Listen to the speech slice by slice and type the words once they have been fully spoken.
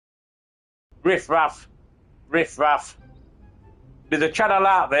Riff Raff. Riff Raff. There's a channel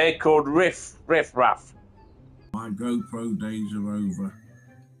out there called Riff Raff. My GoPro days are over.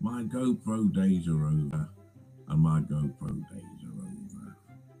 My GoPro days are over. And my GoPro days are over.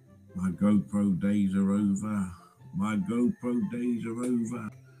 My GoPro days are over. My GoPro days are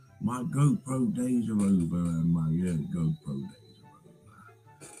over. My GoPro days are over. And my GoPro days are over.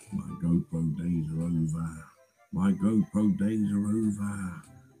 My GoPro days are over. My GoPro days are over.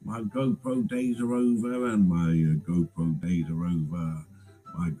 My GoPro days are over. And my GoPro days are over.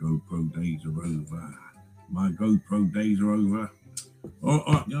 My GoPro days are over. My GoPro days are over. All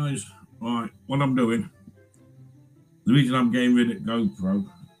right, guys. All right, what I'm doing. The reason I'm getting rid of GoPro,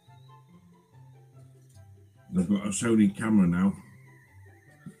 I've got a Sony camera now.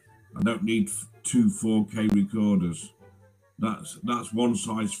 I don't need two 4K recorders. That's one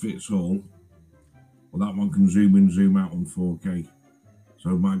size fits all. Well, that one can zoom in, zoom out on 4K.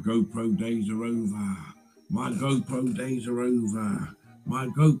 So my GoPro days are over. My GoPro days are over. My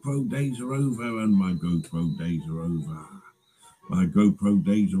GoPro days are over, and my GoPro days are over. My GoPro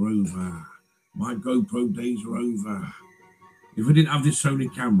days are over. My GoPro days are over. If I didn't have this Sony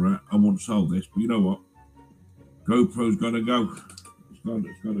camera, I wouldn't sell this. But you know what? GoPro's got to go. It's got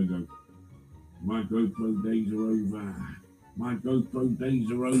to go. My GoPro days are over. My GoPro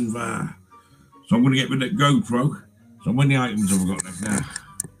days are over. So I'm going to get rid of GoPro. So how many items have I got left now?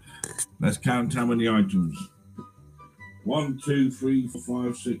 Let's count how many items. 1, 2, 3, 4,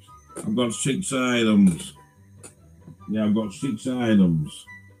 5, 6. I've got 6 items. Yeah, I've got 6 items.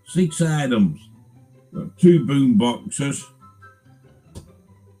 6 items. Got 2 boom boxes.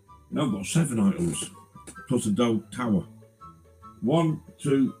 Now I've got 7 items. Plus a dog tower. 1,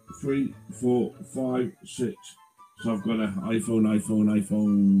 2, 3, 4, 5, 6. So I've got an iPhone.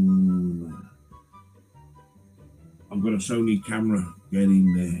 I've got a Sony camera. Get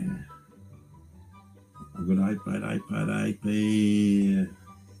in there. I've got iPad.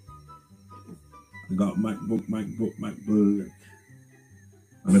 I've got MacBook.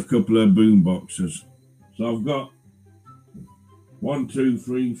 And a couple of boom boxes. So I've got 1, 2,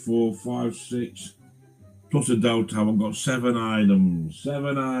 3, 4, 5, 6. Plus a Dell tower. I've got 7 items.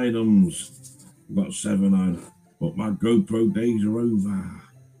 7 items. I've got 7 items. But my GoPro days are over.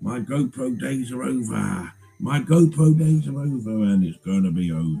 My GoPro days are over. My GoPro days are over, and it's going to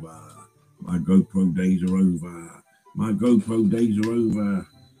be over. My GoPro days are over. My GoPro days are over.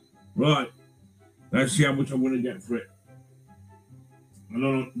 Right. Let's see how much I'm going to get for it. I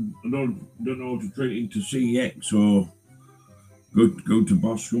don't know how to trade it into CEX or go to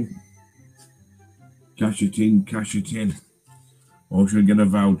Boston. Cash it in. Or should I get a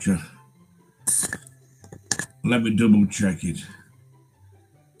voucher? Let me double check it.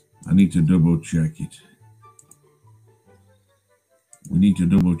 I need to double check it. We need to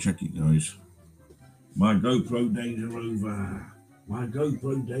double check it, guys. My GoPro days are over. My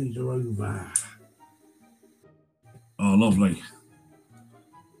GoPro days are over. Oh, lovely.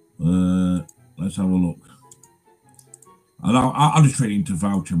 Let's have a look. And I'll just trade it into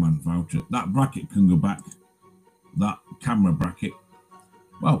voucher, man. Voucher. That bracket can go back. That camera bracket.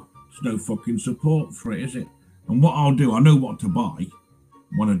 Well, there's no fucking support for it, is it? And what I'll do, I know what to buy.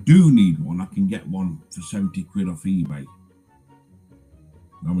 When I do need one, I can get one for 70 quid off eBay.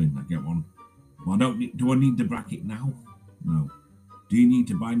 I mean, I get one. Well, do I need the bracket now? No. Do you need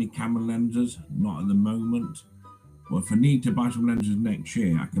to buy any camera lenses? Not at the moment. Well, if I need to buy some lenses next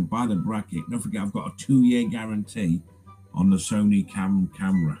year, I can buy the bracket. Don't forget, I've got a 2-year guarantee on the Sony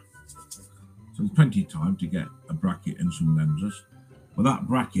camera. So there's plenty of time to get a bracket and some lenses. But that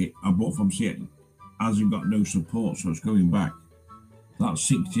bracket I bought from CEX hasn't got no support, so it's going back. That's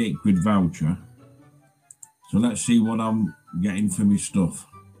 68 quid voucher. So let's see what I'm getting for my stuff.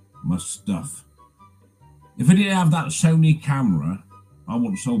 If I didn't have that Sony camera, I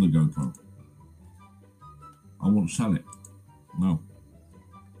wouldn't sell the GoPro. I wouldn't sell it. No.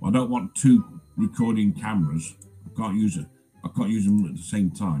 I don't want 2 recording cameras. I can't use it. I can't use them at the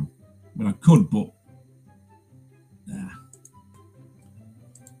same time. I mean, I could, but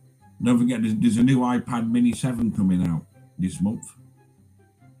don't forget, there's a new iPad Mini 7 coming out this month.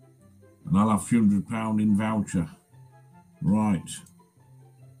 And I'll have £300 in voucher. Right.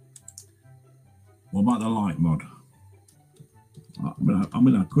 What about the light mod? I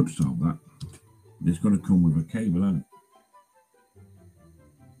mean, I could sell that. It's got to come with a cable, hasn't it?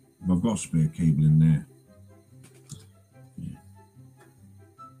 But I've got a spare cable in there. Yeah.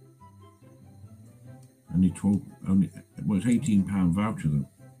 Well, it's £18 voucher though.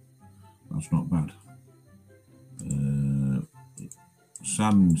 That's not bad.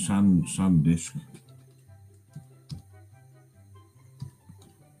 SanDisk.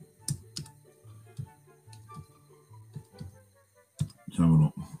 have a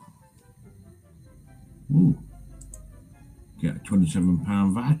look. Ooh. Get a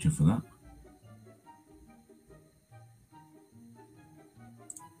 £27 voucher for that.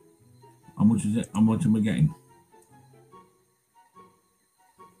 How much is it? How much am I getting?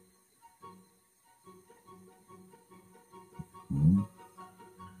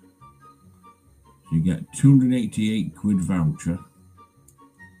 So you get £288 voucher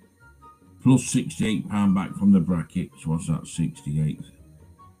plus £68 back from the bracket. So what's that? 68.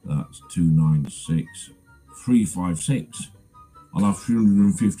 That's 296. 356. I'll have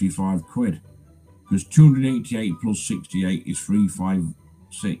 £355 because 288 plus 68 is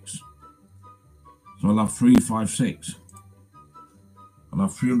 356. So I'll have 356. I'll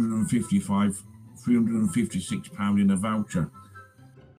have £356 in a voucher.